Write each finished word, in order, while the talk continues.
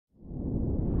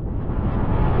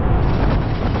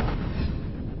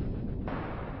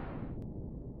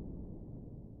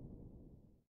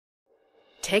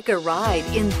Take a ride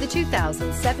in the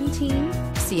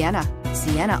 2017 Sienna.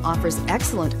 Sienna offers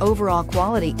excellent overall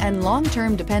quality and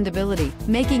long-term dependability,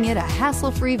 making it a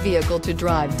hassle-free vehicle to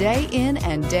drive day in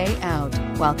and day out,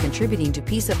 while contributing to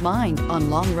peace of mind on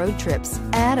long road trips.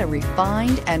 Add a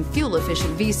refined and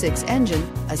fuel-efficient V6 engine,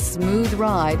 a smooth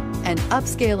ride, and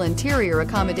upscale interior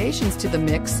accommodations to the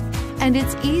mix, and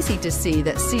it's easy to see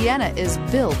that Sienna is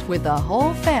built with the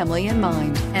whole family in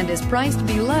mind and is priced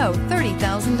below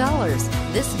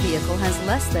 $30,000. This vehicle has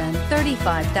less than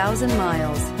 35,000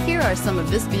 miles. Here are some of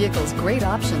this vehicle's great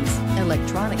options: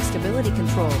 electronic stability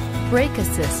control, brake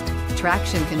assist,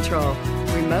 traction control,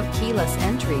 remote keyless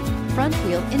entry, front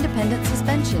wheel independent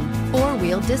suspension,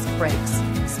 four-wheel disc brakes,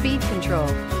 speed control,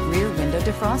 rear window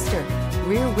defroster,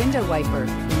 rear window wiper,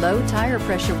 low tire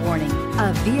pressure warning.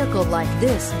 A vehicle like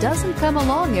this doesn't come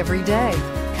along every day.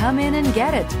 Come in and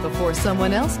get it before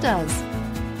someone else does.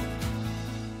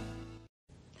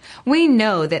 We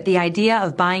know that the idea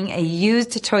of buying a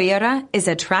used Toyota is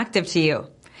attractive to you.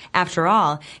 After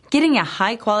all, getting a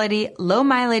high-quality,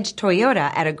 low-mileage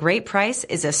Toyota at a great price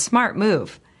is a smart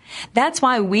move. That's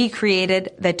why we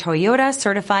created the Toyota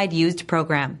Certified Used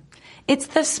Program. It's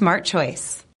the smart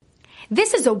choice.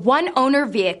 This is a one-owner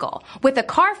vehicle with a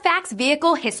CARFAX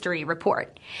Vehicle History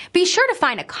Report. Be sure to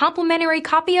find a complimentary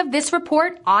copy of this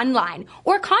report online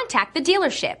or contact the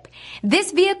dealership.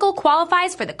 This vehicle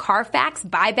qualifies for the CARFAX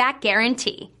Buyback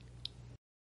Guarantee.